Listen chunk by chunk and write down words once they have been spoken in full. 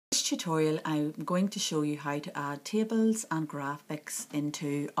tutorial I'm going to show you how to add tables and graphics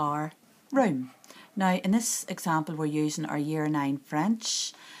into our room. Now in this example we're using our Year 9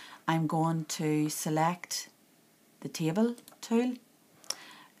 French. I'm going to select the table tool.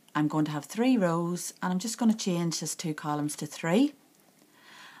 I'm going to have 3 rows and I'm just going to change this 2 columns to 3.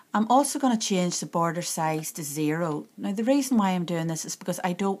 I'm also going to change the border size to 0. Now the reason why I'm doing this is because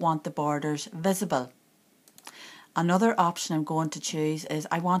I don't want the borders visible. Another option I'm going to choose is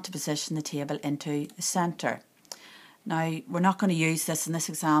I want to position the table into the centre. Now we're not going to use this in this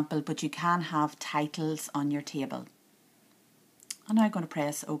example, but you can have titles on your table. I'm now going to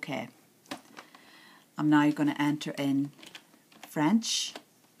press OK. I'm now going to enter in French.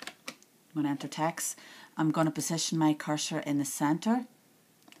 I'm going to enter text. I'm going to position my cursor in the centre.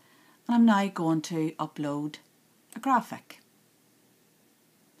 And I'm now going to upload a graphic.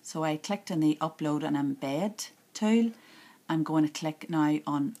 So I clicked on the Upload and Embed tool. I'm going to click now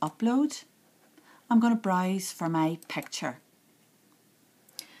on Upload. I'm going to browse for my picture.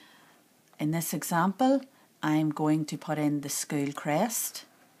 In this example, I'm going to put in the school crest.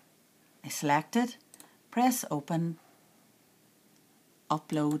 I select it, press Open,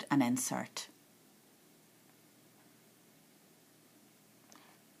 Upload and Insert.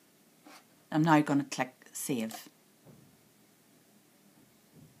 I'm now going to click Save.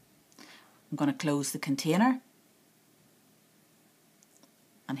 I'm going to close the container.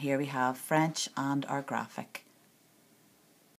 And here we have French and our graphic.